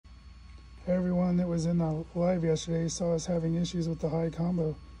Everyone that was in the live yesterday saw us having issues with the high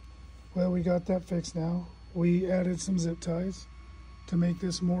combo. Well, we got that fixed now. We added some zip ties to make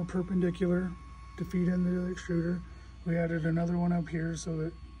this more perpendicular to feed into the extruder. We added another one up here so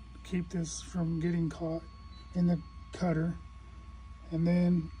that keep this from getting caught in the cutter. And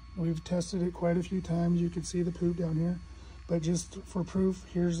then we've tested it quite a few times. You can see the poop down here. But just for proof,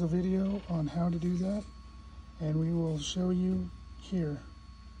 here's a video on how to do that. And we will show you here.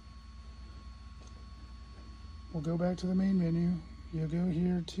 We'll go back to the main menu. You'll go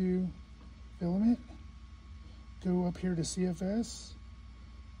here to filament. Go up here to CFS.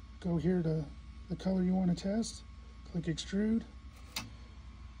 Go here to the color you want to test. Click extrude.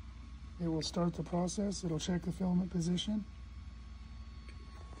 It will start the process. It'll check the filament position.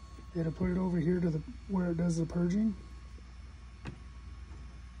 It'll put it over here to where it does the purging.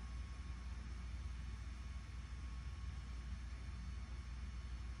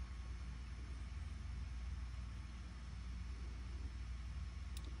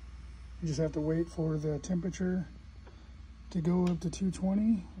 You just have to wait for the temperature to go up to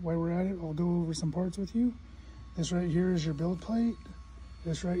 220. While we're at it, I'll go over some parts with you. This right here is your build plate.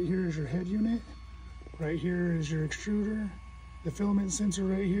 This right here is your head unit. Right here is your extruder. The filament sensor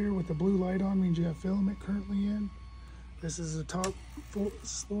right here with the blue light on means you have filament currently in. This is the top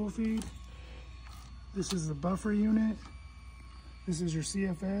spool feed. This is the buffer unit. This is your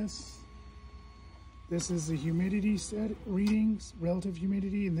CFS. This is the humidity set readings, relative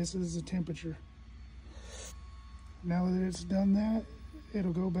humidity, and this is the temperature. Now that it's done that,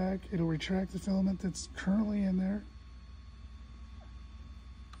 it'll go back, it'll retract the filament that's currently in there.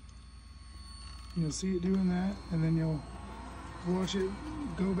 You'll see it doing that, and then you'll watch it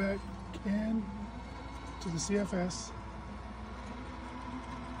go back in to the CFS.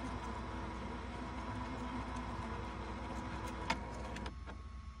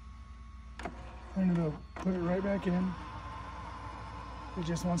 And it'll put it right back in. It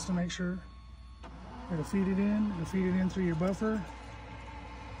just wants to make sure. It'll feed it in through your buffer.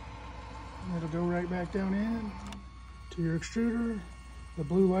 And it'll go right back down in to your extruder. The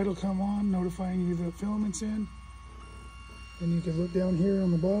blue light will come on, notifying you that filament's in. And you can look down here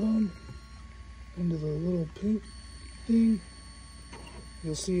on the bottom, into the little poop thing.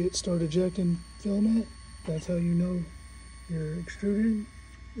 You'll see it start ejecting filament. That's how you know your extruder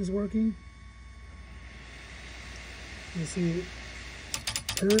is working. You'll see it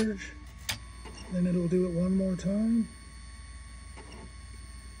purge, then it'll do it one more time.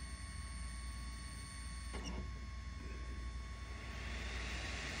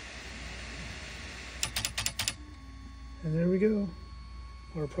 And there we go.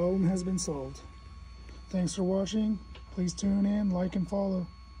 Our problem has been solved. Thanks for watching. Please tune in, like, and follow.